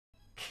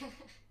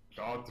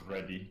God's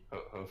ready.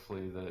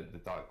 Hopefully the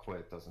dot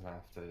quit doesn't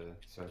have to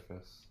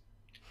surface.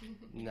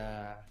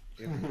 Nah,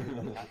 it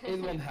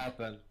won't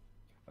happen.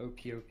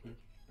 Okay, okay.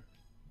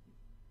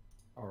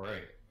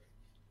 Alright.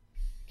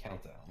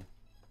 Countdown.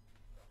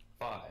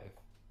 5,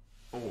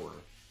 4,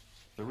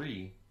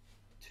 3,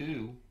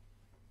 2,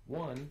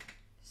 1.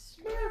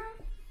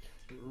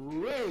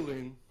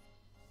 Rolling.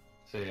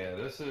 So yeah,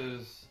 this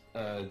is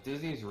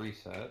Disney's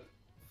reset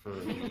for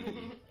the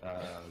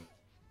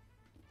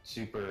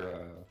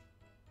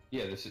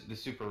the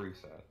super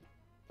reset.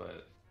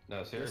 But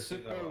no, The seriously,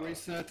 Super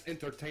Reset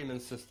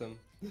Entertainment System.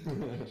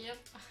 Yep.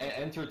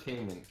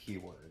 Entertainment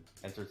keyword.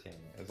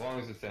 Entertainment. As long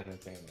as it's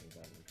entertaining,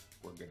 then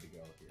we're good to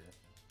go here.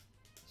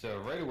 So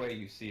right away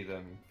you see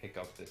them pick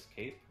up this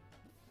cape,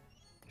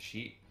 a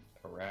sheet,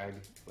 a rag,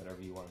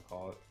 whatever you want to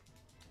call it.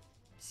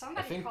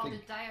 Somebody called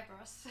it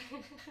diapers.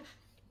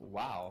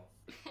 Wow.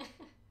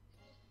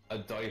 A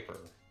diaper.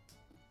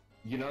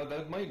 You know,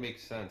 that might make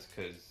sense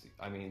because,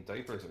 I mean,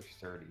 diapers are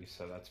sturdy,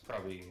 so that's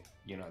probably,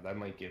 you know, that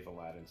might give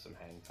Aladdin some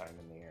hang time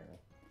in the air.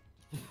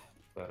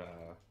 But,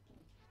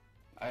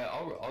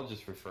 I'll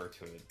just refer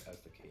to it as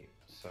the cape.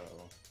 So,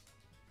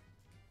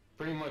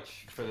 pretty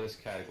much for this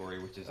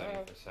category, which is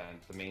 80%,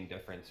 the main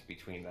difference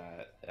between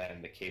that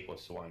and the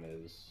capeless one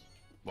is,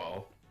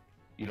 well,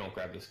 you don't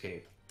grab this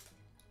cape.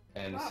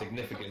 And the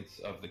significance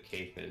of the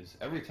cape is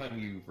every time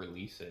you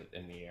release it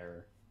in the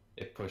air,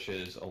 it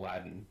pushes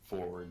Aladdin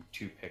forward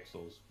 2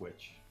 pixels,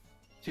 which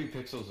 2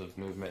 pixels of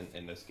movement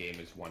in this game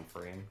is 1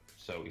 frame.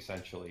 So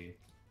essentially,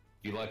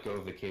 if you let go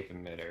of the cape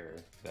in midair,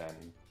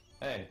 then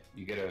hey,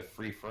 you get a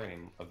free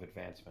frame of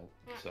advancement.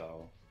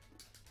 So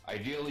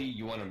ideally,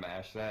 you want to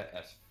mash that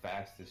as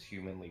fast as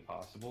humanly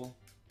possible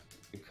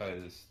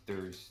because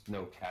there's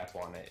no cap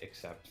on it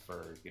except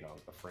for, you know,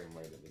 the frame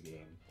rate of the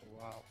game.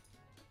 Wow.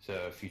 So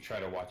if you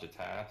try to watch a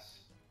task,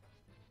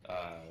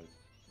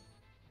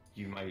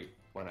 you might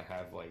want to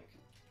have like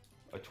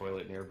a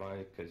toilet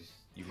nearby because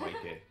you might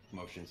get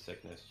motion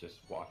sickness just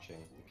watching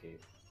the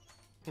cape.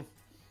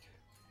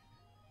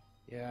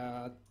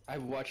 Yeah, I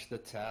watched the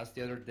task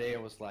the other day. I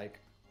was like,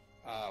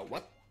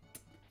 what?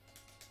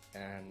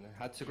 And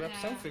had to grab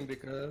something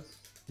because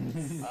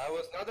I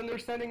was not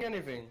understanding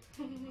anything.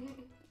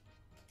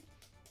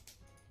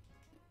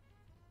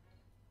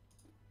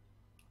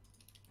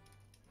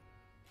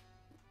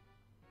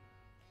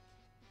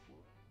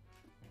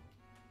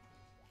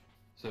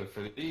 So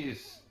for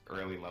these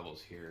early levels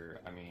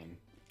here, I mean,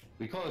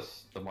 we call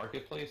this the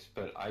marketplace,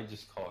 but I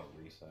just call it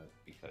reset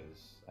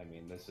because, I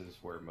mean, this is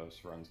where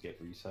most runs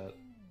get reset.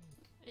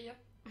 Yep.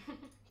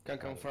 Can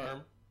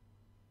confirm.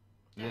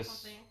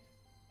 This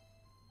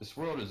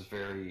world is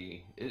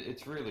very,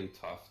 it's really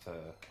tough to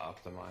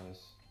optimize.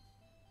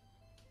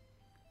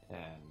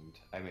 And,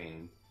 I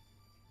mean,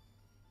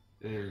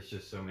 there's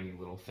just so many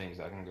little things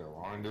that can go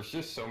wrong. There's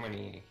just so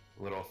many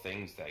little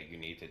things that you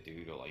need to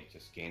do to like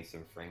just gain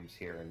some frames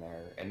here and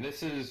there. And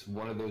this is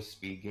one of those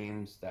speed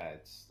games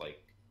that's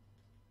like,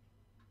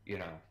 you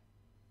know,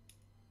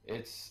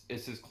 it's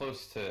as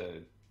close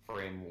to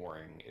frame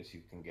warring as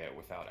you can get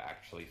without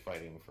actually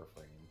fighting for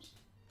frames.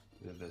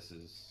 This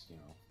is, you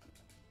know,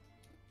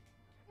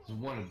 it's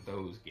one of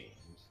those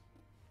games.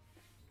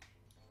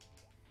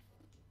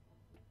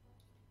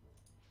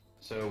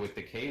 So with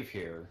the cave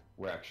here,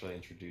 we're actually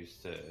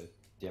introduced to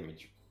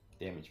damage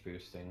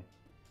boosting.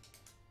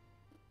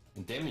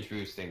 And damage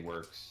boosting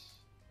works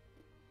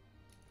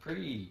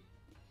pretty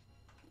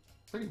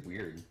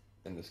weird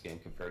in this game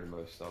compared to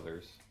most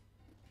others.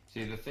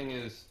 See, the thing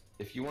is,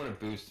 if you want to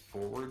boost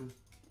forward,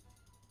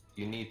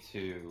 you need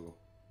to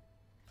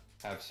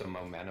have some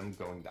momentum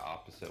going the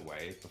opposite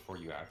way before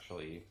you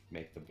actually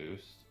make the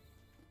boost.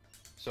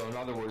 So in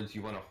other words,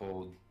 you want to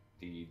hold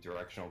the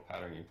directional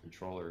pattern in your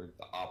controller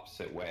the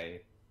opposite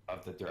way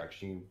of the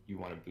direction you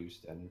want to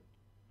boost in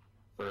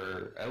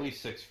for at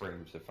least 6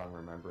 frames, if I'm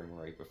remembering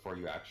right, before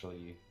you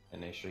actually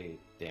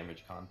initiate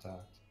damage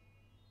contact.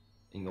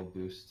 And you'll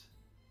boost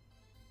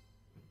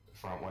the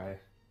front way.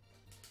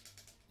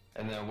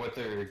 And then what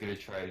they're going to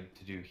try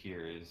to do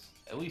here is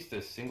at least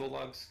a single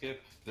log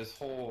skip. This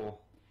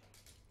whole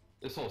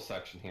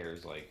section here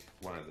is like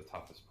one of the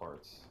toughest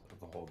parts of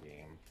the whole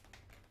game.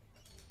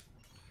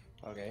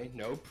 Okay,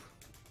 nope.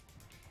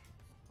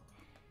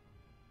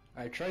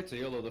 I tried to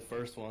YOLO the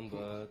first one,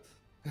 but...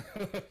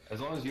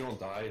 As long as you don't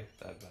die,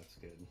 that's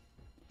good.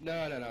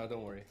 No,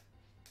 don't worry.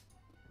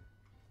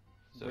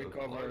 So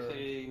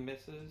Kalarse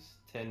misses,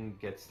 Tin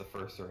gets the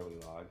first early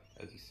log.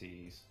 As you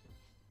see, he's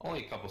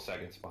only a couple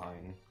seconds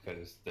behind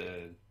because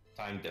the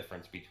time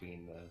difference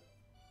between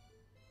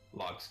the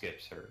log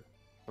skips are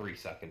 3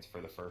 seconds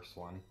for the first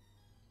one.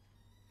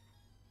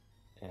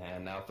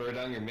 And now throw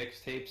down your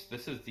mixtapes.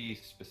 This is the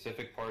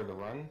specific part of the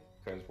run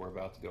because we're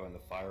about to go in the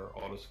fire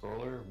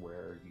auto-scroller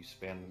where you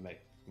spam the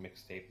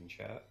mixtape in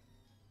chat.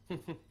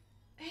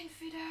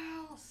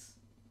 Infidels!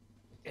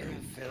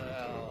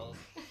 Infidels!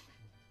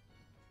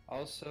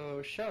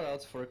 Also,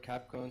 shoutouts for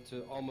Capcom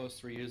to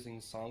almost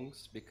reusing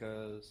songs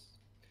because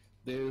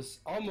this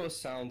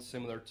almost sounds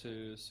similar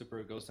to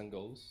Super Ghosts and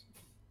Goals.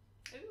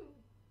 Ooh.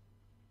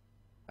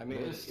 I mean,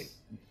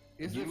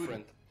 it's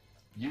different.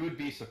 You would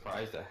be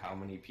surprised at how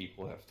many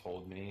people have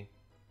told me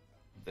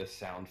the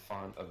sound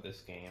font of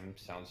this game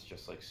sounds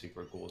just like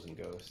Super Ghouls and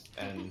Ghosts.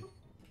 And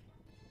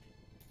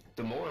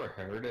the more I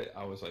heard it,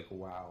 I was like,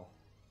 wow,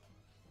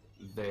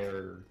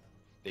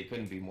 they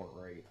couldn't be more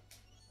right.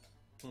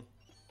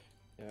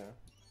 Yeah.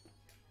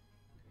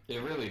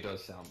 It really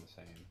does sound the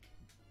same.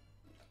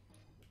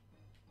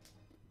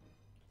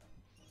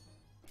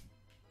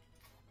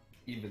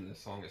 Even this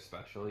song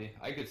especially.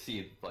 I could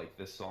see like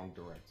this song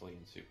directly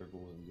in Super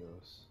Ghouls and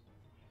Ghosts.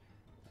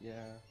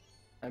 Yeah.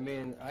 I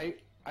mean,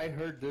 I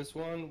heard this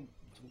one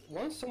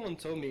once someone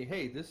told me,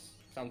 hey, this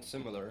sounds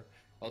similar,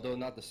 although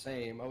not the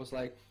same. I was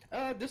like,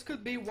 this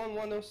could be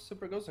one of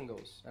Super Ghosts and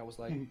Ghosts. I was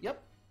like,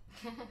 yep.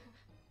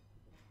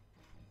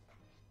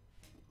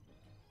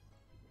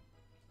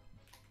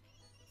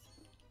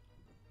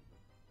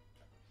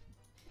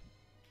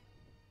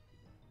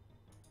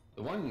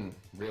 The one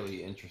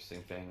really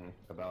interesting thing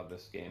about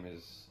this game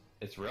is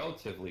it's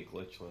relatively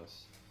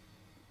glitchless.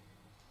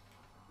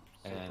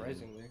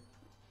 Surprisingly.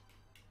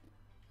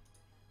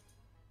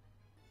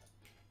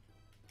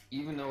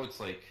 Even though it's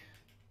like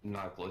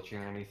not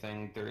glitching or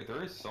anything,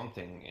 there is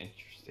something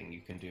interesting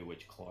you can do,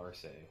 which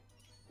Kalarse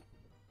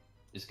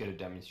is going to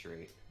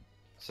demonstrate.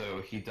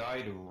 So he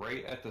died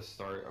right at the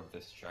start of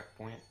this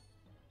checkpoint.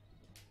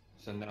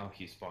 So now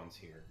he spawns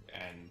here,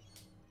 and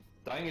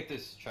dying at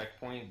this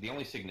checkpoint, the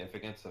only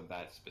significance of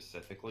that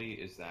specifically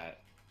is that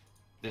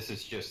this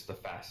is just the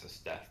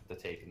fastest death to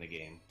take in the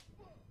game.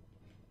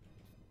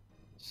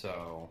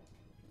 So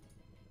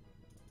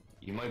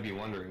you might be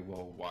wondering,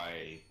 well,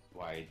 why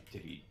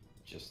did he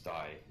just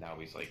die? Now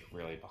he's like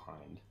really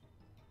behind.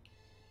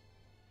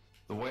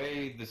 The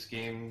way this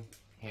game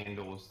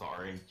handles the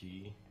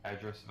RNG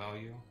address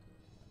value,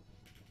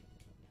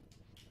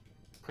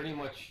 pretty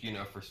much, you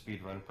know, for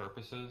speedrun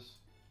purposes,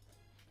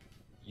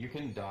 you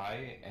can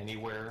die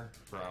anywhere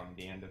from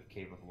the end of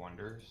Cave of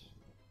Wonders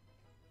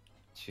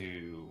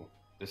to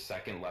the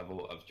second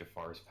level of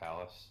Jafar's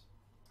Palace.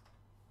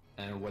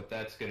 And what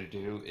that's going to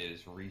do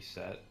is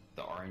reset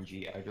the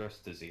RNG address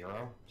to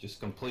 0. Just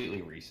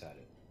completely reset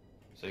it.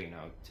 So, you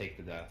know, take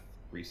the death,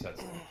 resets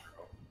to 0.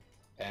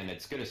 And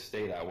it's going to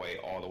stay that way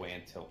all the way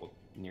until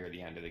near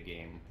the end of the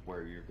game,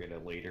 where you're going to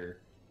later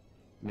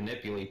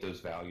manipulate those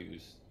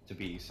values to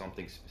be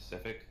something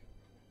specific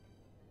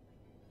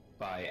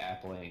by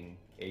appling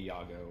a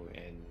Yago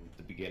in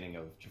the beginning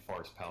of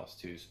Jafar's Palace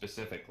 2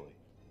 specifically.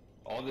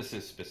 All this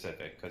is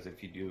specific, because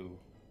if you do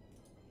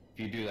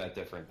that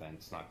different, then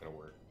it's not going to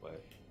work.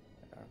 But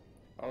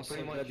also,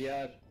 pretty much,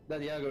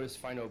 that Yago is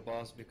final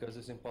boss because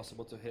it's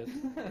impossible to hit.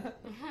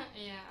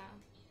 Yeah.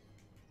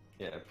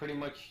 Yeah, pretty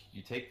much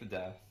you take the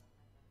death,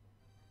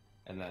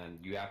 and then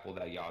you apple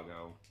that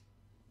Yago.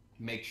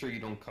 Make sure you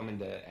don't come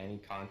into any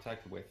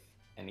contact with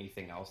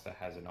anything else that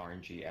has an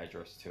RNG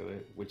address to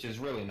it, which is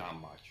really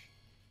not much.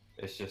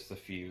 It's just a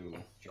few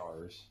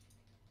jars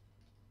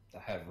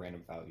that have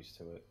random values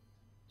to it.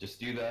 Just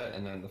do that,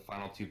 and then the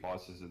final 2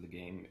 bosses of the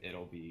game,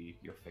 it'll be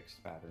your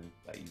fixed pattern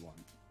that you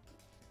want.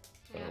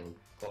 So,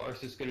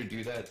 Kalarse is going to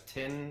do that.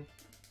 Tin,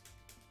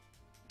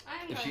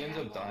 if she ends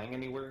up dying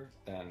anywhere,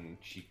 then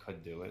she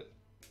could do it.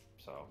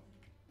 So.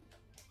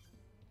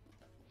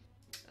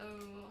 Oh.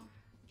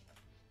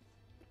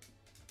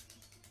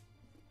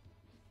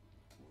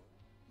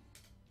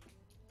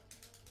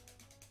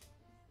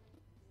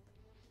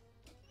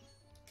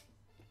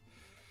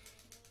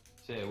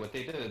 So yeah, what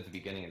they did at the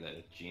beginning of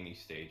the genie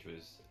stage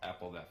was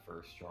apple that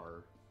first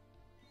jar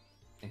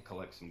and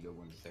collect some good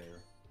ones there.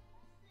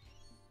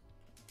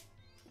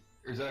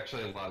 There's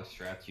actually a lot of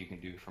strats you can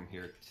do from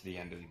here to the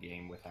end of the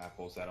game with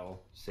apples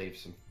that'll save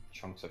some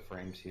chunks of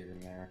frames here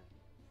and there.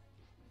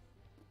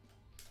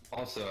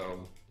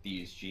 Also,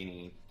 these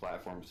genie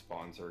platform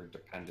spawns are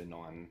dependent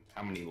on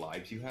how many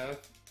lives you have.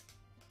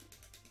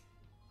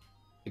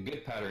 The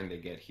good pattern to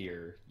get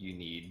here, you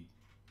need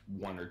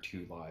 1 or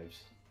 2 lives.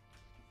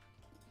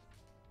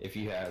 If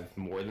you have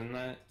more than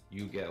that,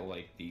 you get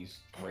like these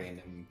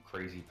random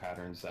crazy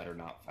patterns that are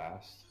not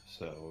fast.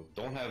 So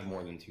don't have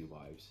more than 2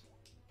 lives.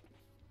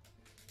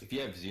 If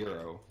you have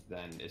 0,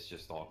 then it's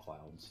just all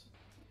clouds.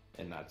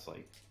 And that's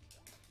like,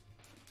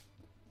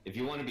 if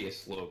you want to be a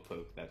slow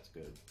poke, that's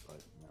good,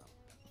 but no.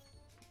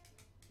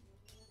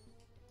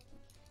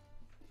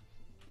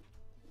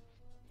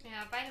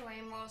 Yeah, by the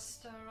way,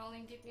 most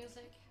rolling deep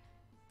music.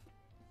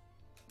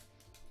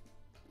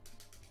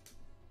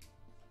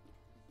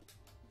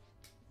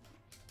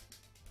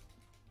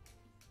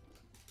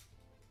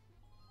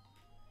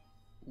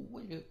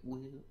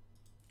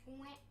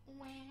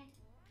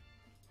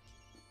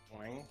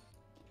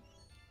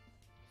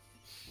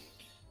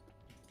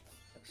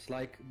 It's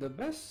like the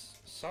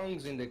best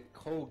songs in the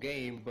whole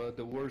game, but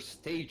the worst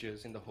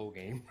stages in the whole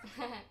game.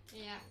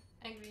 Yeah,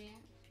 agree.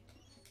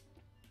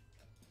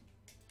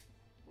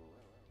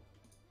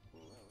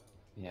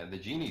 Yeah, the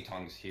genie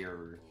tongues here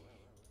are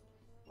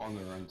on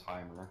their own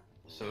timer.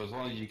 So as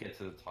long as you get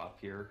to the top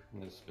here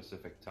in a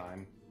specific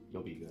time,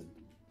 you'll be good.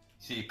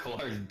 See,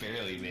 Kalarse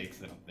barely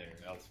makes it up there.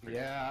 That was pretty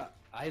Yeah,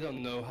 I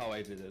don't know how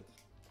I did it.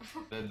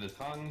 The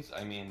tongues,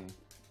 I mean,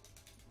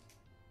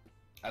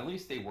 at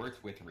least they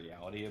worked with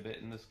reality a bit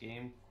in this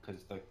game,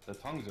 because the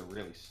tongues are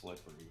really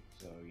slippery.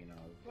 So, you know,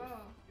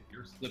 Whoa. if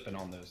you're slipping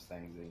on those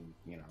things, then,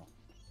 you know,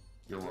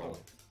 you're rolling.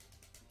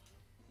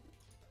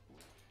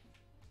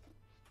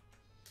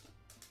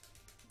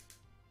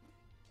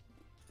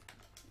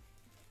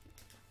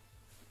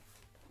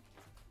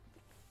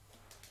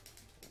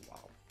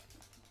 Wow.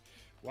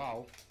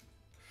 Wow.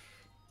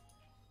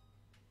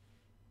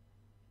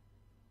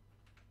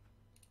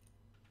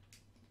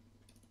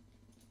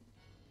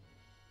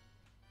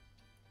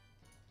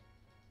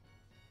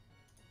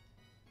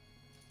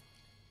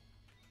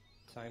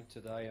 Time to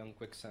die on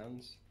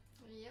quicksands.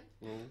 Yep.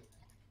 Lol.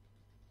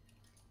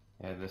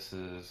 Yeah, this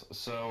is...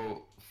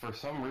 So, for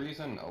some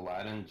reason,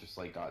 Aladdin just,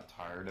 like, got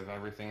tired of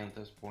everything at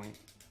this point.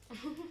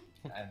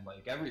 And,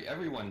 like,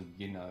 everyone,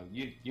 you know,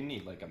 you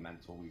need, like, a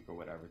mental week or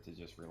whatever to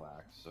just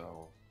relax.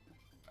 So,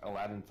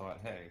 Aladdin thought,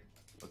 hey,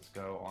 let's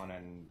go on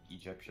an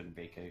Egyptian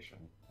vacation.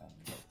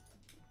 And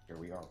here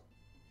we are.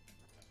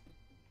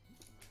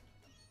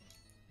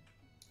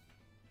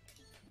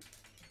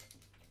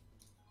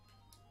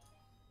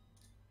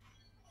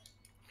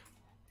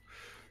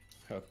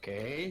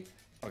 Okay.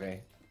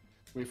 Okay.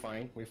 We're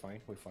fine. We're fine.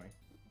 We're fine.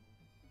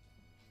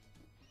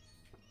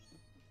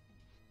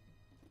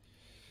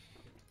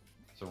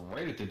 So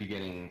right at the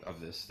beginning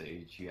of this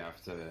stage, you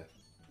have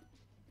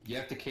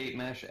to cape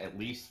mesh at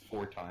least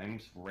 4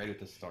 times right at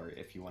the start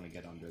if you want to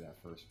get under that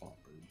first spawn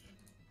bridge.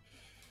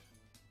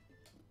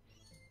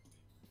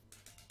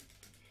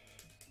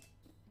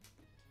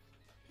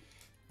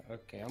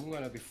 Okay, I'm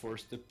gonna be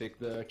forced to pick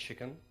the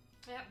chicken.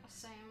 Yep,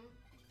 same.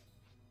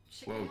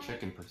 Whoa, head.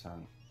 chicken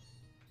percent.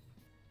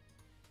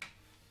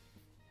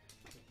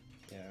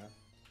 Yeah.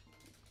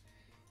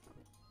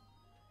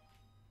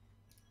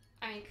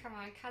 I mean, come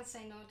on, I can't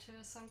say no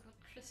to some good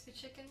crispy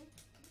chicken.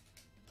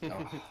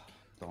 Oh,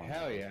 don't.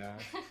 Hell yeah.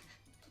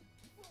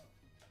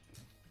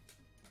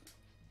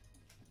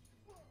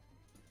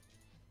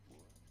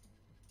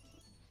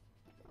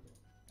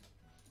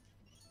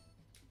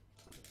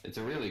 It's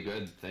a really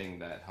good thing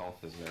that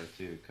health is there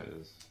too,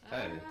 because,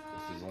 hey,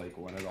 this is like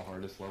one of the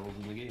hardest levels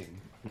in the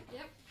game.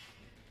 Yep.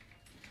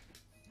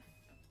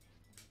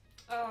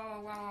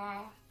 Oh,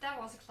 wow. That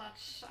was a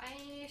clutch.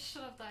 I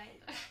should have died.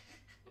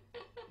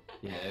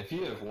 Yeah, if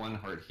you have 1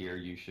 heart here,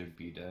 you should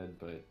be dead,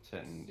 but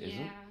 10 isn't,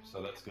 Yeah.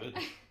 so that's good.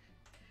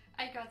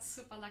 I got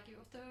super lucky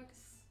with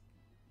those.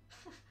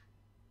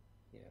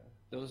 Yeah.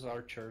 Those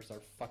archers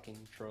are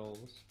fucking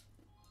trolls.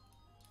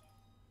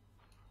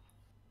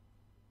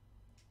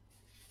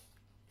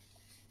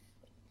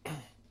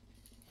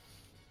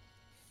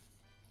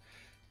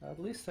 At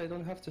least I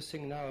don't have to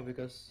sing now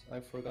because I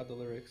forgot the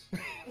lyrics.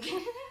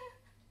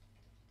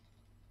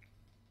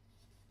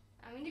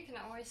 I mean, you can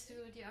always do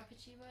the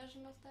RPG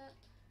version of that.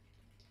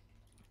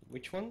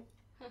 Which one?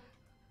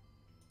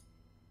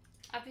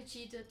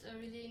 RPG did a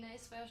really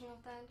nice version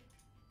of that.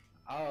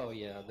 Oh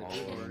yeah, the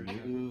Or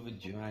new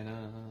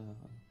vagina.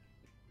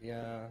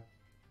 Yeah.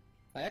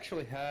 I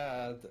actually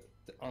had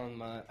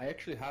I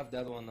actually have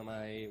that one on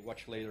my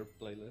watch later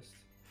playlist.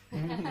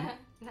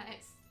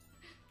 Nice.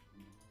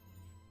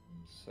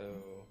 So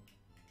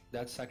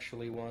that's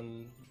actually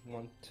one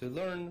to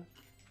learn.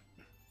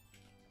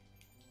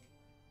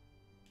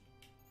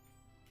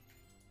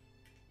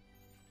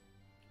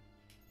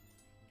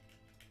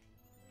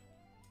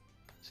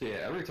 So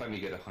yeah, every time you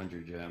get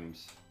 100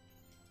 gems,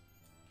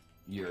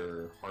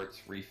 your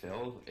heart's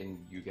refilled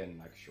and you get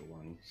an extra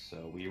one.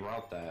 So we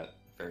route that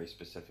very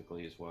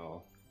specifically as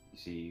well. You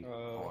see,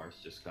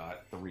 Kalarse just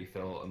got the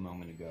refill a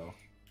moment ago.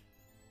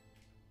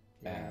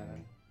 Yeah.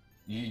 And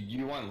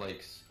you want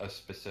like a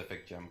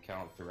specific gem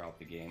count throughout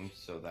the game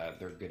so that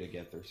they're gonna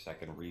get their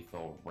second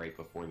refill right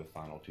before the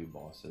final 2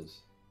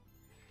 bosses.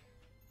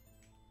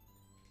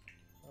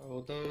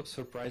 Although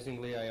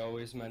surprisingly, I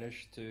always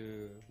manage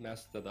to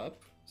mess that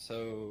up.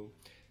 So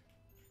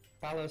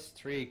Palace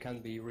 3 can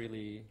be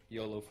really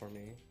YOLO for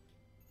me.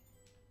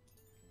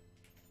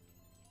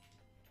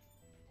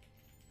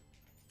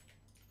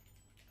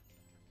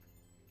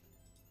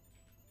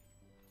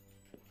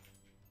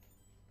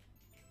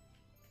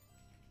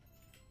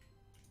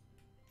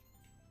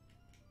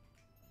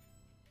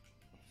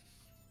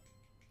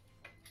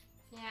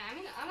 Yeah, I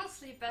mean,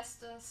 honestly,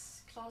 best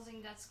is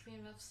closing that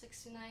screen with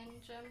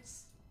 69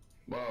 gems.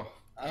 Well,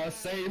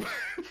 Same.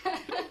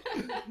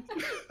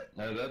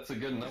 that's a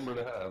good number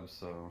to have,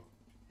 so...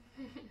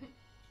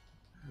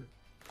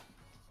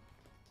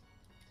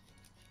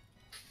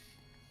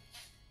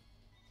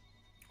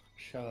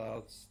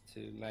 Shoutouts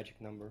to Magic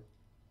Number.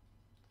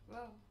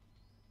 Whoa.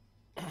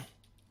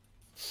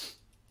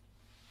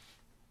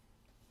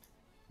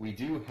 We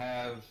do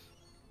have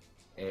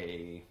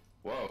a...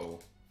 Whoa.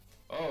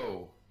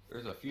 Oh,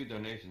 there's a few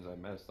donations I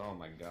missed. Oh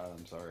my god,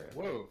 I'm sorry.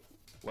 Whoa.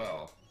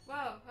 Well,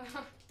 Whoa.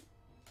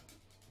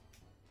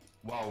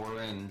 while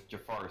we're in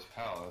Jafar's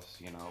palace,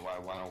 you know,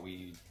 why don't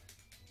we,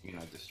 you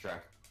know,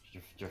 distract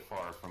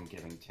Jafar from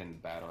giving Tin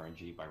bad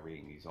RNG by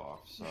reading these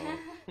off. So,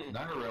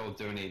 Nagaril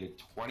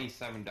donated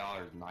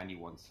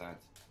 $27.91.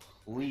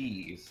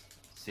 please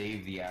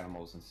save the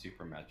animals in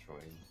Super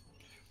Metroid.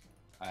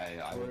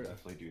 I will Or-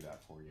 definitely do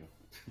that for you.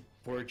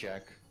 Poor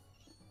Jack.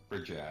 For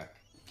Jack.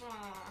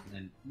 Aw. And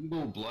then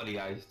Evil Bloody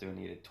Eyes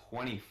donated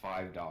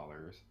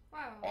 $25.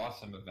 Wow.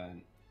 Awesome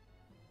event.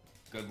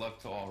 Good luck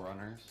to all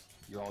runners.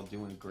 You're all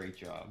doing a great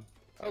job.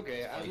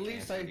 Okay, at Fight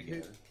least cancer I together.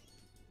 hit.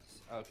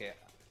 Okay,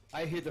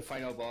 I hit the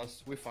final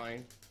boss. We're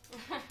fine.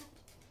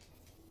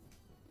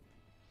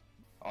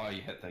 Oh,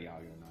 you hit the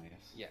Yago, nice.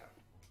 Yeah.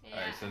 Yeah.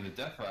 Alright, so the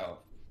death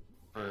route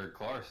for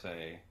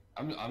Kalarse,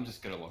 I'm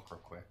just gonna look real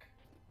quick.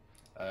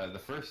 The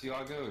first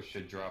Yago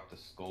should drop the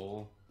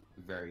skull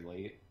very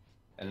late,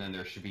 and then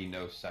there should be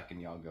no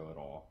second Yago at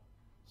all.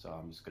 So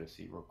I'm just gonna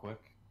see real quick.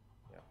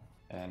 Yeah.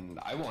 And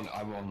I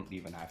won't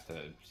even have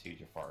to see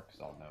Jafar because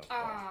I'll know. if Oh,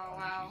 the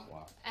wow. RNG's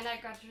locked. And I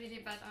got really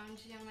bad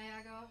RNG on my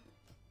Yago.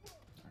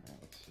 Alright,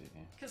 let's see.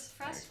 Because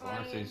first Alright,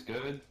 one... Kalarse's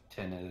good.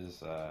 Tinnue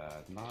is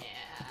not.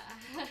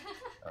 Yeah.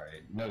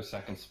 Alright, no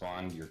second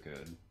spawn, you're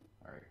good.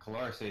 Alright,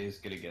 Kalarse is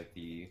gonna get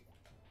the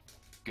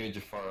good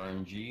Jafar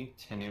RNG.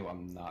 Tinnue,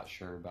 I'm not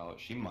sure about.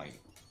 She might.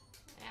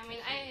 I mean,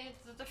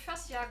 the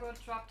first Yago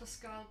dropped the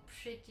skull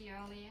pretty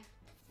early.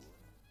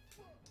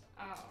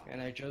 Oh. And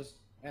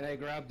I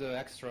grabbed the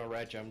extra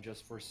red gem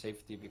just for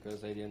safety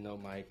because I didn't know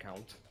my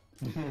count.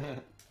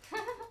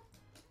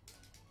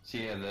 So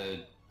yeah,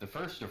 the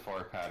first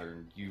Jafar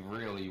pattern, you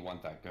really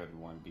want that good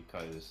one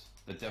because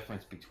the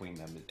difference between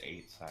them is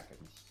 8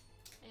 seconds.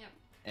 Yep.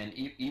 And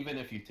even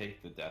if you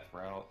take the death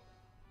route,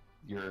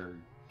 you're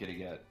gonna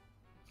get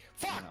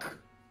Fuck!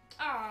 seconds.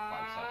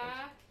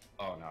 Aww.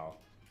 Oh no.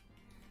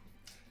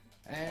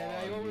 And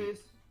I Oh, always,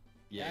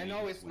 Yeah, I you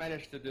always just-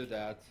 manage to do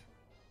that.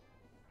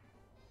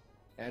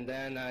 And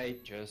then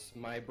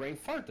my brain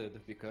farted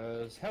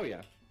because hell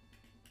yeah.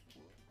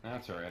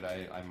 That's alright,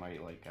 I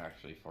might like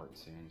actually fart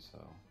soon, so.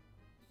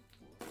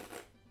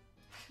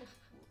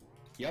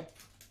 Yep.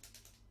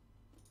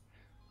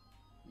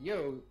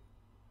 Yo,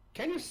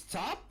 can you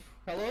stop?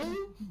 Hello?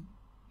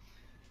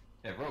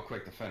 Yeah, real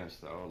quick to finish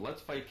though.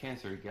 Let's fight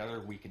cancer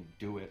together. We can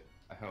do it.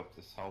 I hope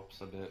this helps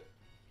a bit.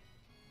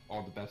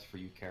 All the best for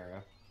you,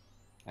 Kara.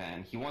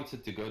 And he wants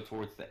it to go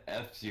towards the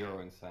F-Zero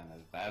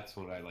incentive. That's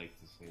what I like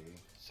to see.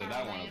 So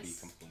that one will be Nice.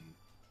 complete.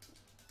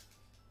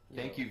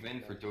 Thank you,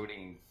 Vin, for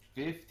donating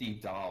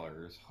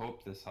 $50.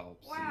 Hope this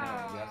helps.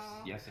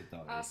 Wow. Yes, it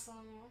does. Awesome.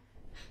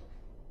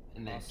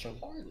 And then Awesome.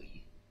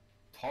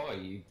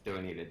 Charlie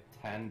donated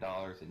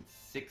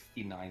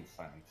 $10.69.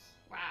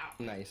 Wow.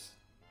 Nice.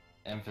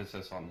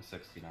 Emphasis on the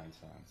 69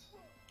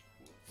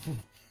 cents.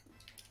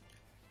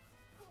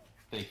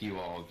 Thank you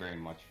all very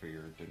much for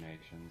your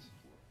donations.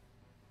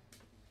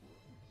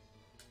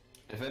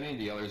 If any of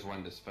the others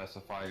wanted to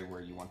specify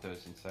where you want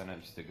those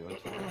incentives to go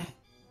to,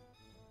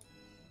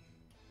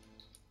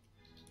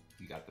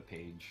 you got the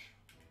page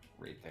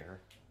right there.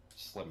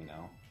 Just let me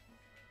know.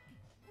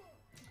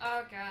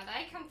 Oh god,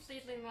 I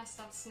completely messed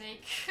up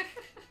Snake.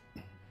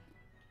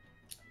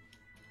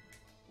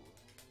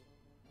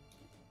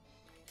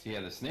 So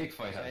yeah, the snake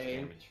fight has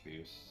Same. damage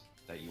boosts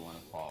that you want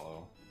to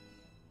follow.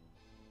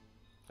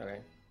 Okay.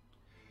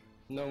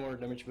 No more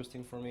damage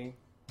boosting for me.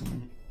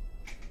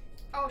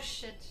 Oh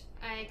shit,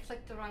 I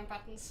clicked the wrong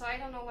button, so I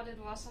don't know what it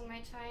was on my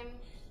time.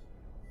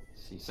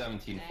 See,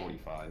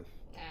 1745.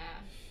 Yeah.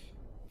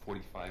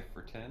 45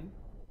 for 10.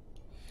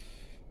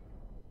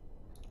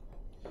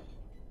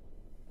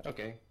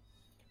 Okay.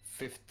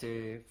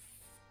 53,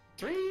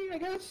 I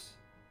guess?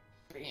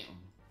 Bam.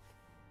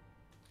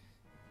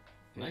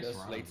 Nice Nice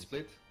late rounds.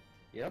 split.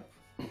 Yep.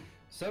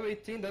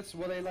 17, that's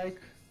what I like.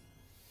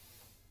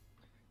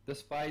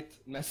 Despite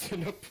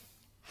messing up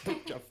the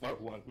Jafar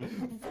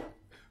one.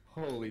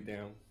 Holy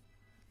damn.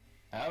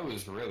 I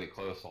was really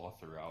close all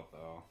throughout,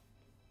 though.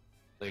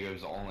 Like, it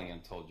was only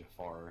until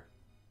Jafar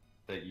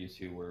that you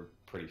two were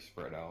pretty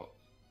spread out.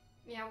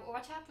 Yeah,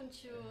 what happened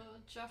to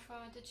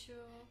Jaffa? Did you...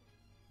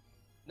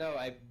 No,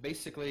 I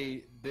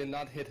basically did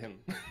not hit him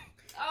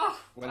Oh!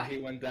 when he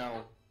went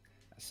down.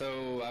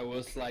 So I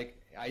was like,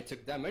 I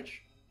took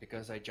damage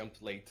because I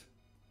jumped late.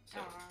 So.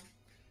 Aw.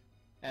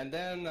 And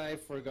then I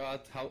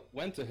forgot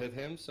when to hit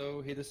him,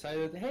 so he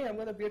decided, hey, I'm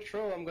gonna be a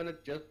troll, I'm gonna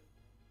just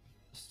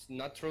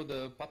not throw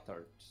the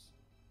Pop-Tarts.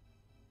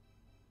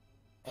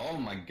 Oh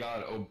my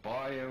god,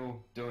 Obayo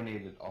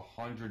donated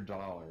 $100.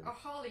 Oh,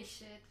 holy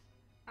shit.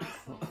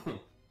 Awesome.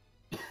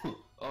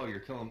 Oh, you're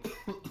killing.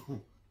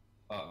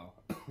 Uh-oh.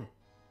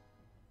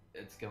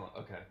 It's killing.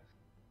 Okay.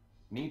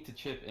 Need to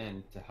chip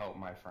in to help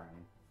my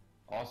friend.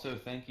 Also,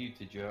 thank you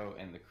to Joe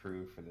and the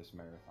crew for this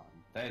marathon.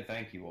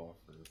 Thank you all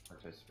for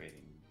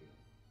participating.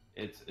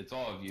 It's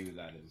all of you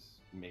that is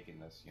making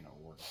this,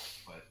 work.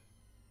 But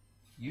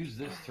use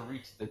this to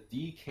reach the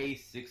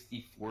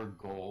DK64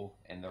 goal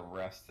and the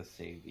rest to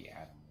save the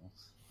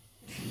animals.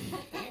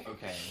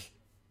 Okay.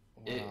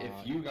 If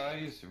you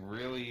guys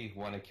really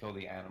want to kill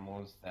the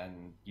animals,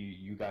 then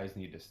you guys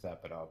need to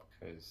step it up,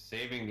 because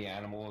saving the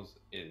animals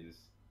is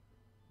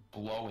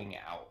blowing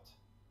out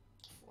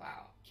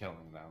Wow.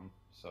 killing them.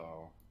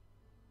 So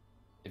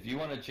if you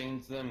want to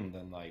change them,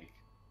 then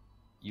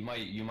you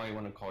might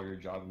want to call your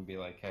job and be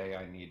like, hey,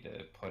 I need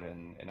to put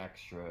in an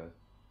extra,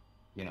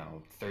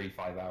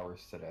 35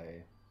 hours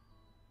today,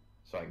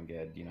 so I can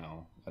get,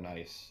 a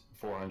nice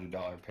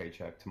 $400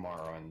 paycheck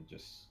tomorrow and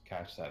just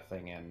cash that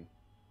thing in.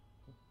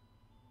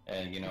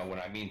 And when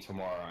I mean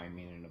tomorrow, I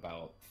mean in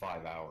about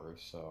 5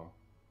 hours. So.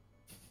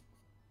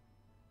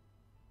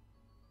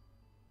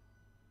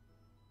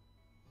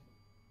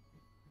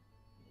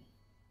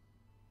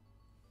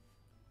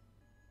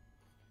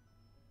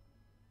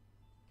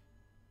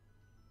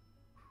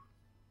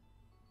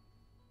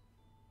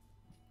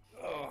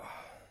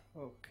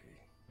 Okay.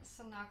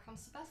 So now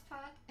comes the best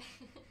part.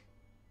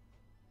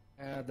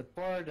 The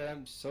part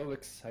I'm so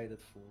excited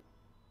for.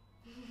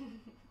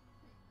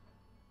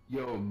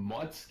 Yo,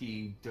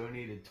 Mutsky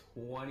donated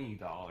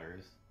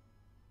 $20,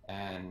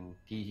 and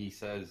he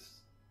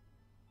says,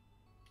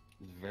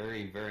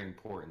 very, very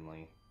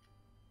importantly,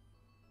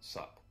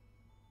 sup.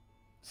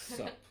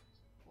 Sup.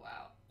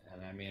 Wow.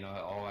 And I mean,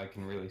 all I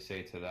can really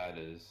say to that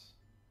is,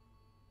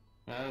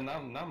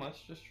 not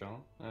much, just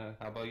chilling.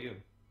 How about you?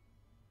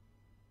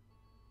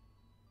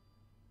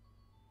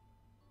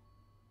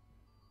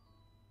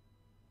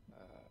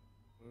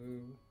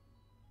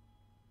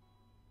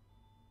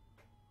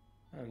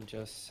 I'm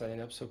just setting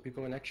up so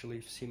people can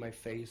actually see my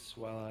face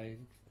while I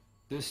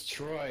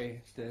destroy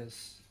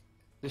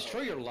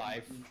your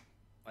life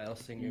while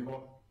Do singing.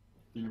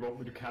 you want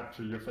me to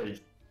capture your face?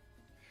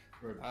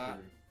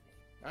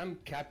 I'm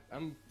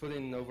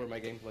putting over my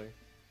gameplay.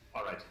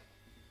 Alright.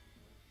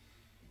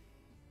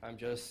 I'm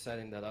just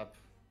setting that up.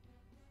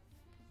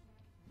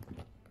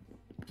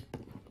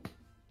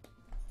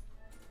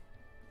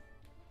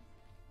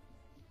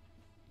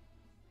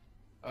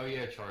 Oh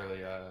yeah,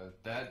 Charlie.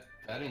 That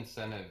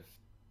incentive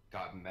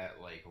got met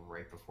like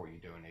right before you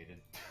donated.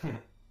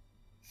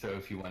 So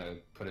if you want to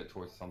put it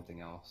towards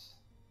something else,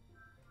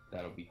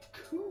 that'll be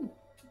cool.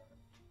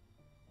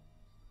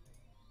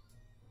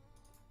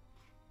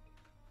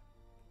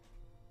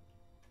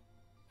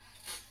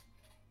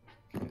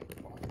 Okay,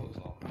 I'll close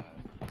all that.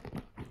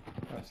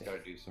 I just gotta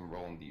do some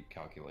rolling deep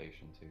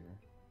calculations here.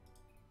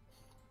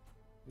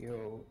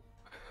 Yo,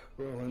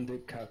 rolling the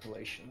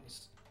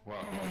calculations.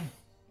 Wow.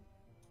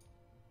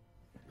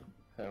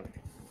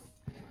 Okay.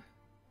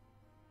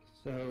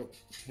 So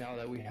now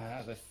that we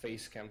have a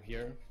face cam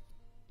here,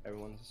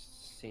 everyone's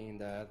seeing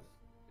that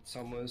it's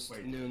almost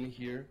noon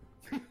here.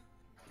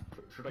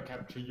 Should I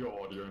capture your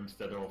audio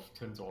instead of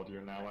Tim's audio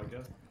now, I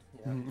guess?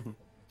 Yeah.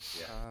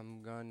 Yeah.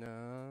 I'm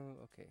gonna...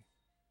 okay.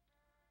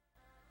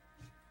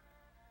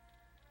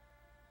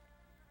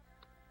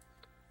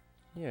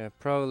 Yeah,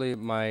 probably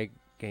my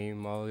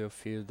game audio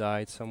feed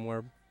died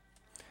somewhere.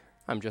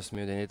 I'm just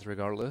muting it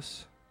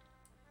regardless.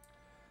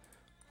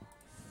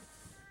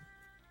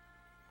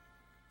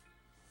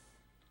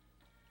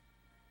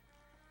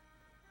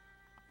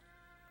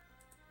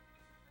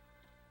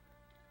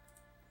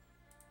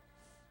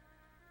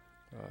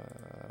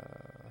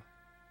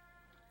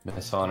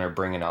 Miss Honor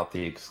bringing out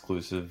the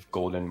exclusive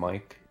golden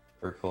mic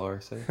for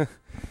Kalarse.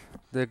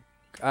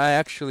 I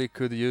actually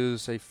could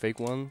use a fake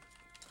one.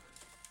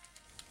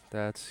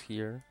 That's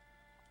here.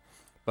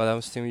 But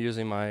I'm still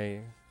using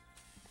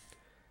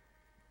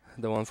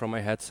the one from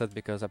my headset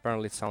because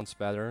apparently it sounds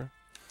better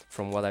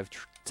from what I've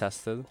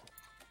tested.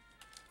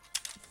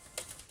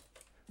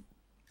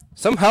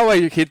 Somehow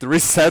I hit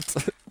reset.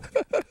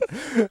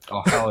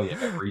 Oh hell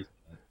yeah,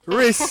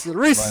 reset.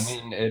 Well, I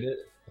mean, it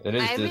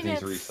is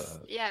Disney's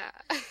reset. Yeah.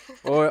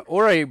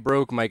 or I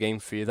broke my game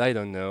feed. I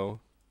don't know.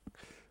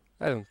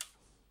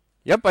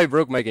 Yep, I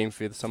broke my game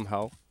feed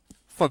somehow.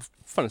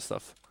 Fun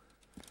stuff.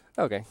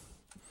 Okay.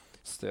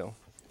 Still,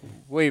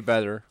 way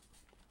better.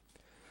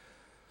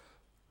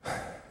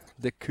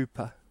 The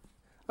Koopa.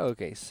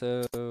 Okay,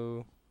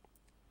 so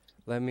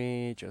let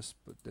me just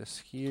put this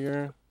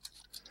here.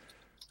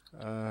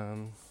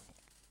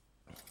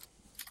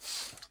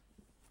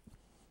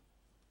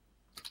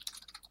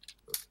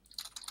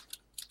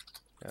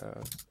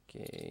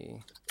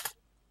 Okay.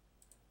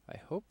 I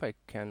hope I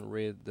can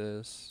read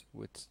this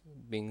with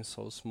being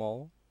so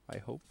small. I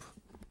hope.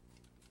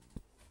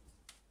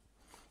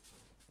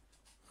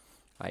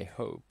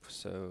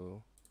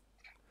 So.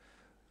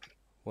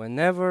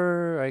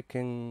 Whenever I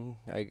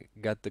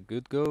got the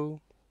good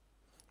go.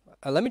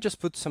 Let me just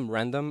put some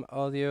random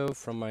audio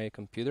from my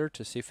computer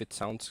to see if it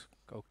sounds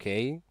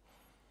okay.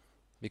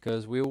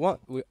 Because we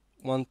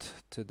want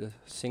to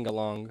sing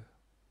along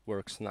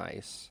works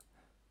nice.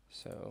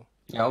 So.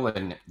 Yeah, I'll let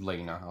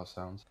you know how it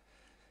sounds.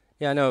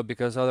 Yeah, no,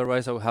 because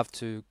otherwise I will have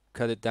to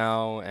cut it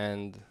down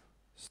and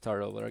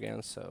start over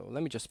again. So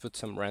let me just put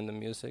some random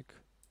music.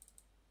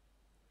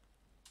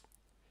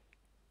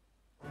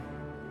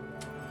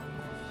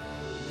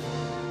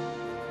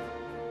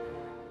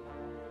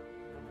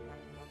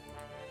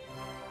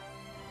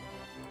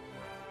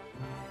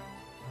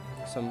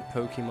 Some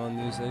Pokemon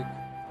music.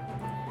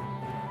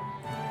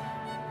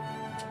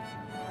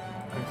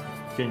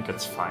 I think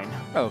it's fine.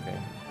 Okay,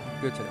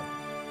 good to know.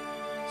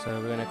 So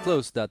we're gonna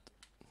close that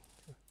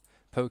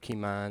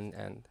Pokemon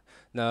and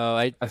No,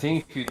 I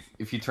think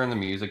if you turn the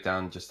music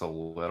down just a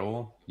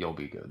little, you'll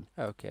be good.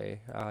 okay,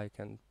 I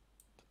can.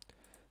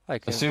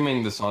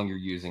 Assuming the song you're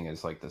using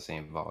is like the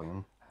same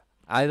volume.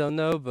 I don't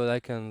know, but I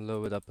can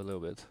lower it up a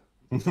little bit.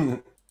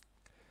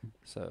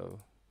 So,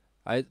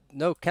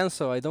 no,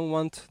 cancel. I don't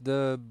want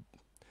the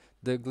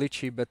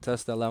glitchy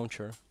Bethesda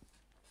launcher.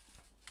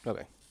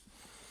 Okay.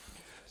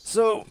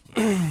 So,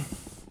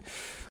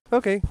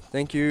 okay,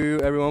 thank you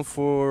everyone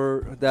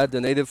for that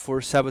donated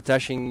for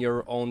sabotaging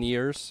your own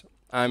ears.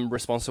 I'm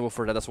responsible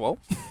for that as well.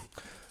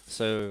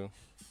 So,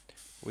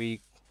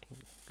 we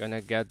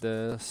gonna get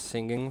the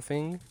singing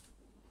thing.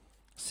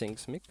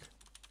 Sings mic.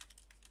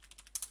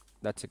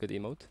 That's a good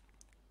emote.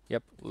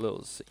 Yep,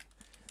 Lil Z.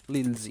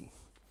 Lil Z.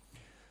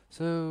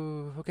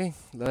 So, okay,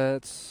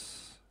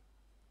 let's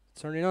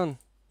turn it on.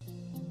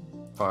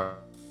 Fire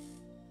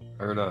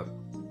it up.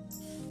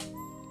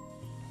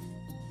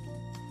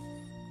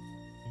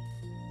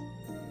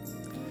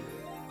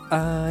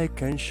 I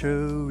can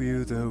show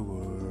you the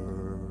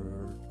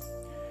world,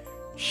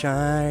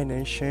 shine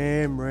and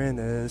shimmering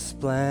and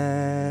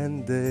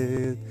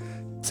splendid.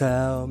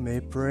 Tell me,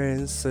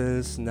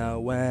 princess, now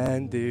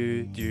when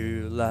did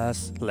you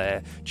last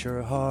let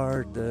your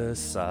heart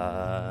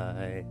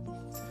decide?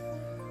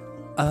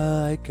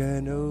 I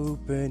can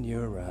open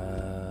your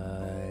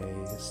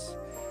eyes,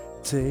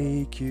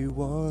 take you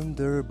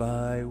wonder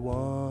by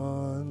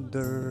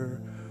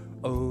wonder,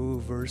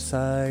 over,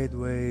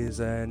 sideways,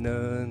 and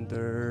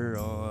under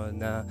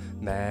on a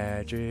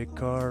magic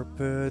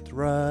carpet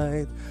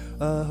ride,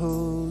 a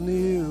whole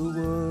new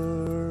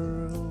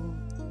world,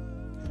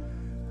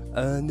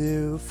 a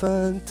new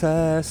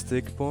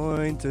fantastic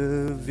point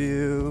of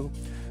view.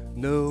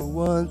 No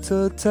one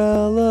to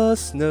tell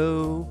us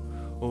no,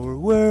 or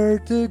where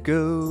to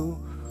go,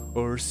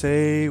 or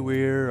say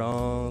we're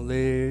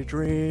only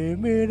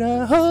dreaming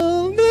a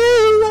whole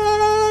new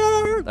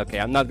world. Okay,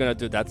 I'm not gonna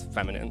do that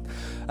feminine.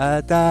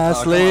 A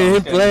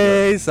dazzling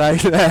place I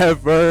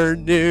never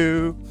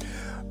knew,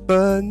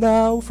 but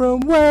now from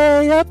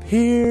way up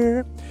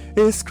here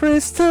it's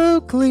crystal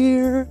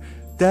clear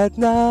that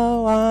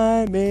now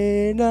I'm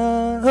in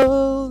a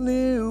whole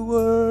new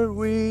world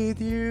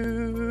with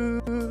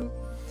you.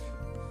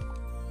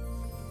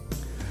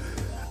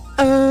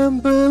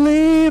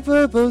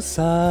 Unbelievable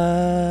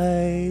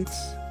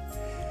sights,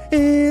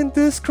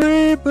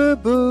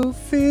 indescribable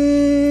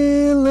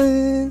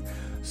feeling,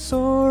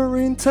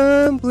 soaring,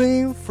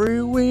 tumbling,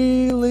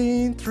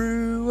 freewheeling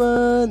through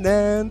an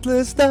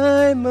endless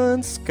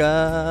diamond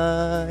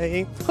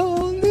sky.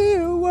 Whole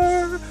new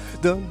world,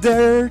 don't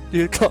dare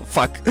you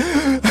fuck.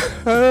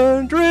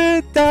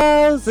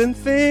 100,000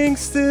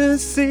 things to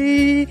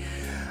see.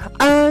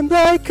 I'm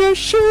like a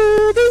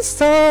shooting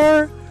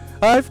star,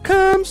 I've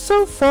come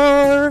so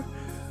far,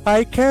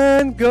 I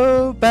can't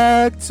go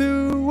back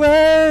to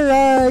where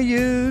I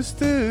used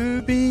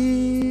to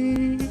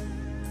be.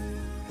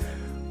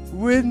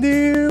 With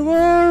new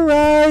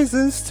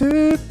horizons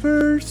to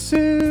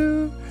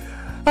pursue,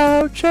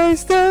 I'll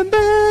chase them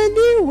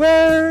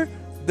anywhere,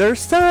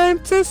 there's time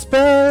to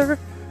spare.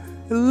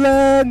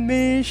 Let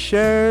me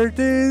share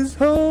this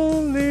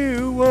whole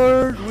new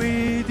world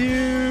with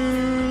you.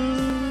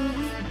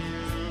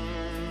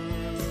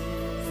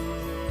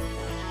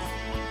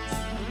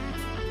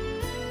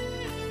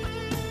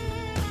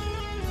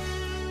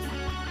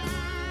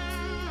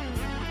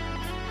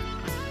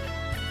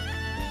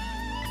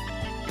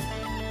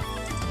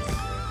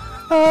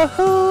 A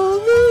whole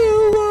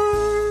new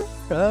world,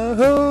 a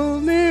whole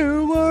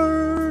new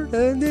world,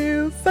 a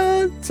new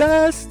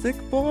fantastic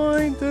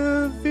point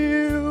of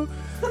view.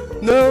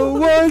 No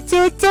one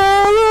to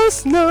tell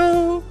us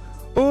no,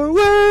 or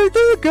where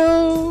to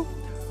go,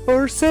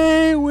 or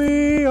say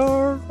we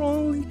are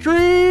only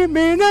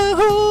dreaming a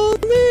whole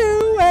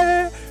new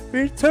way.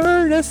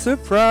 Return a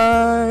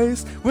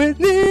surprise with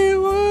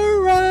new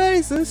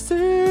horizons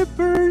to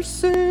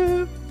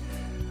pursue.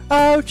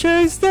 I'll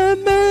chase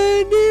them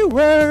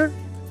anywhere,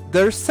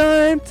 there's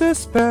time to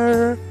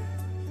spare.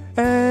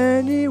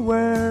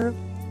 Anywhere,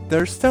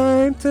 there's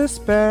time to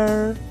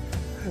spare.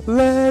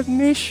 Let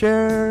me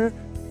share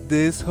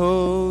this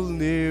whole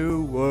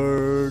new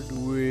world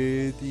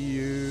with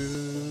you.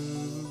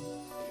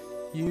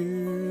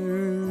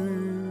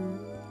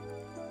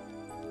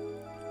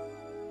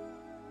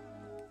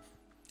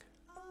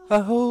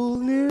 A whole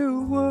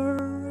new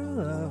world,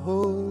 a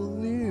whole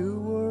new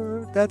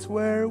world. That's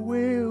where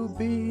we'll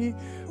be,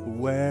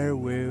 where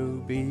we'll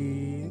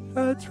be.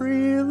 A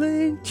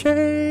thrilling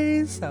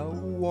chase, a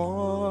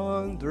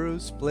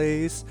wondrous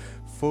place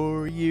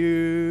for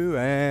you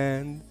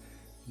and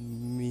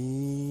me.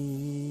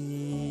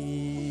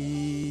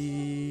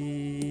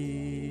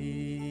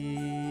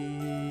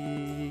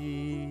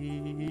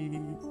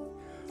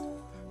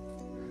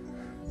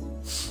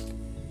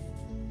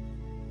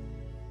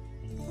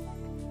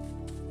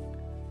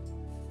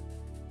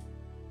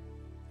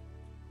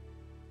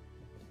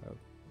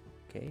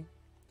 Okay.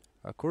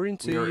 According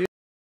to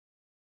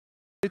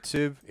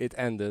YouTube, it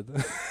ended.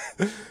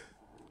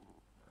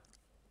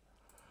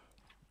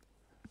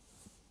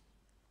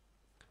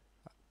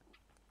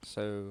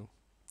 So,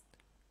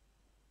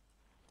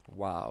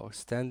 Wow,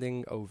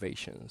 standing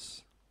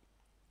ovations.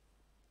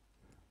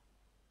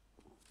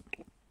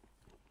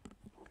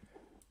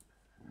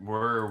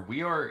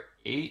 We are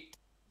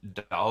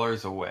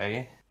 $8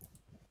 away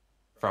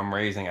from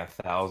raising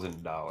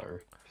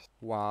 $1,000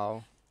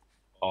 Wow.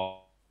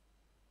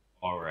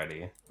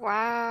 already.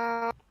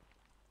 Wow.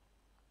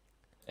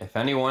 If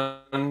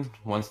anyone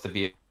wants to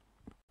be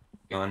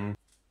on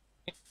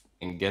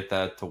and get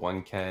that to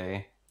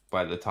 1K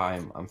by the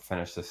time I'm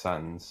finished the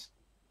sentence,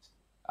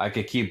 I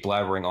could keep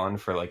blabbering on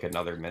for like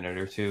another minute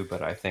or two,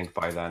 but I think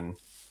by then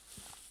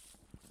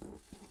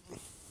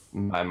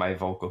my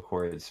vocal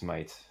cords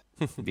might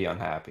be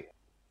unhappy.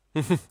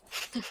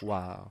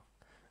 Wow.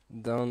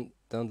 Don't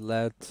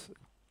let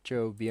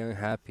Joe be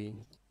unhappy.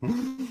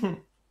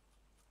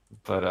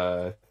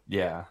 But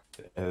yeah,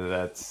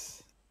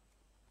 that's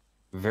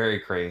very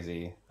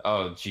crazy.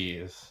 Oh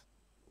geez.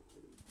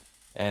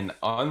 And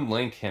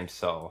Unlink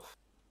himself,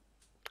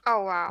 Oh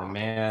the wow.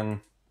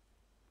 man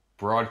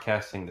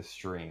broadcasting the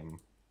stream,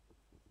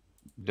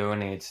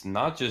 donates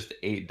not just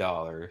 $8,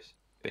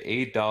 but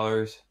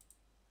 $8.01.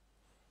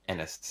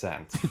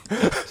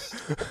 Just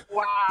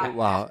Wow.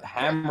 Wow.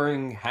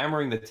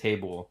 hammering the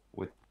table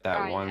with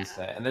that Oh, 1 yeah.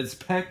 cent. And then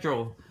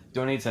Spectral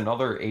donates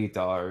another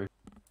 $8.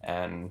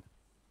 And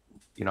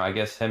I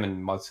guess him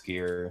and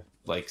Mutsky are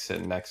like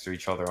sitting next to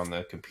each other on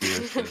the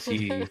computers because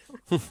he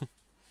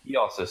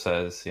also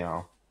says,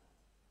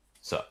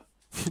 sup.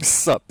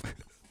 Sup.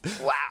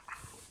 Wow.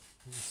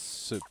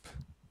 Soup.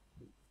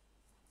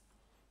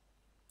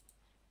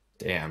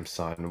 Damn,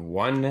 son,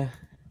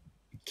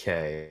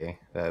 1K.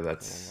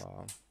 That's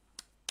Wow.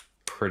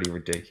 pretty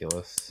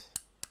ridiculous.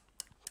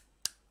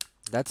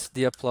 That's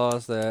the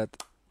applause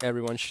that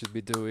everyone should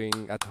be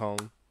doing at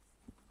home.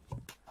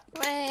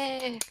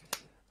 Way.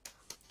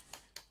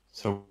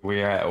 So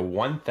we're at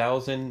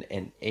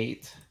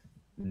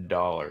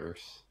 $1,008.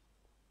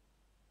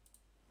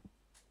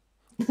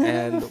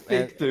 And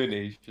Fake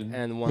donation.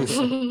 and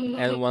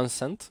 1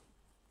 cent.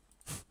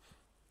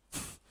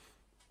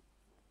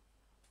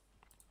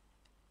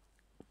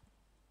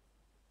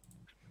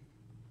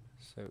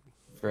 So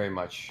Very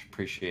much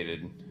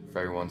appreciated for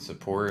everyone's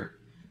support.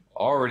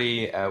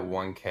 Already at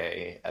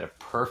 1K at a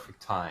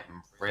perfect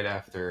time, right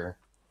after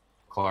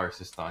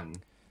Kalarse is done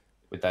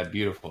with that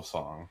beautiful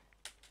song.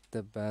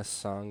 the best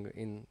song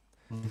in.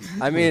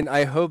 I mean,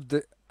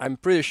 I'm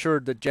pretty sure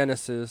the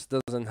Genesis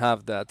doesn't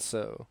have that.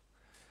 So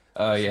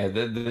Yeah,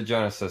 the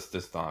Genesis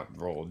does not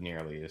roll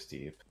nearly as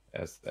deep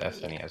as the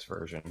SNES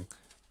version.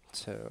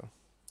 so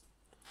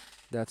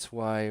that's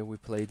why we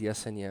play the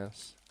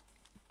SNES,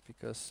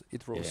 because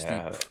it rolls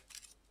Yeah. deep.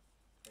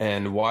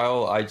 And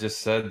while I just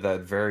said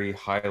that very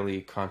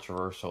highly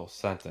controversial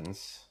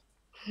sentence,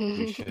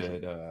 we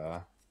should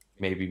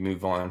maybe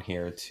move on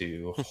here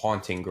to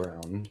Haunting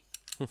Ground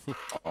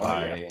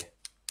by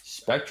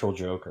Spectral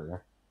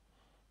Joker.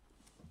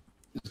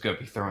 He's going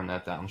to be throwing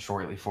that down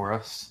shortly for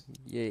us.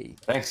 Yay.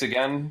 Thanks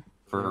again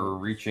for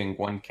reaching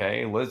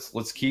 1K.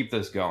 Let's keep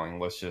this going.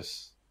 Let's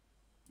just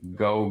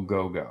go.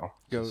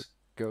 Just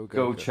go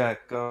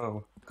chat,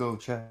 go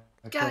chat.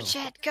 Go,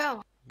 Chet,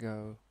 go.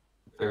 Go.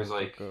 There's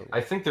like,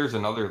 I think there's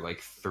another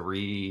like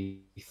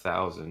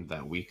 3,000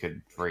 that we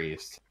could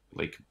raise,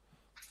 like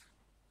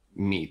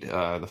meet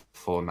the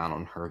full amount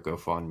on her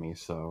GoFundMe.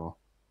 So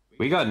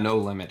we got no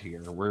limit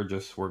here. We're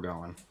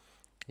going.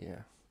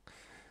 Yeah.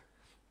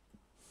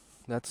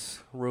 Let's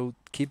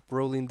keep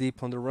rolling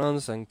deep on the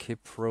runs and keep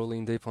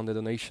rolling deep on the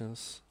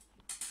donations.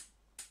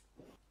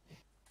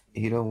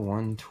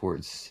 801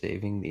 towards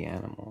saving the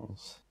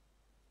animals.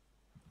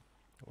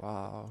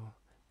 Wow.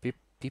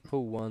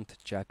 People want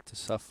Jack to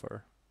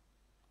suffer.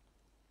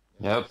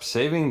 Yep,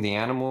 saving the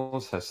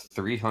animals has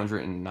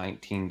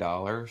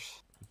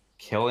 $319,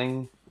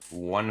 killing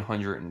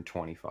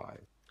 125.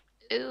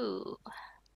 Ooh.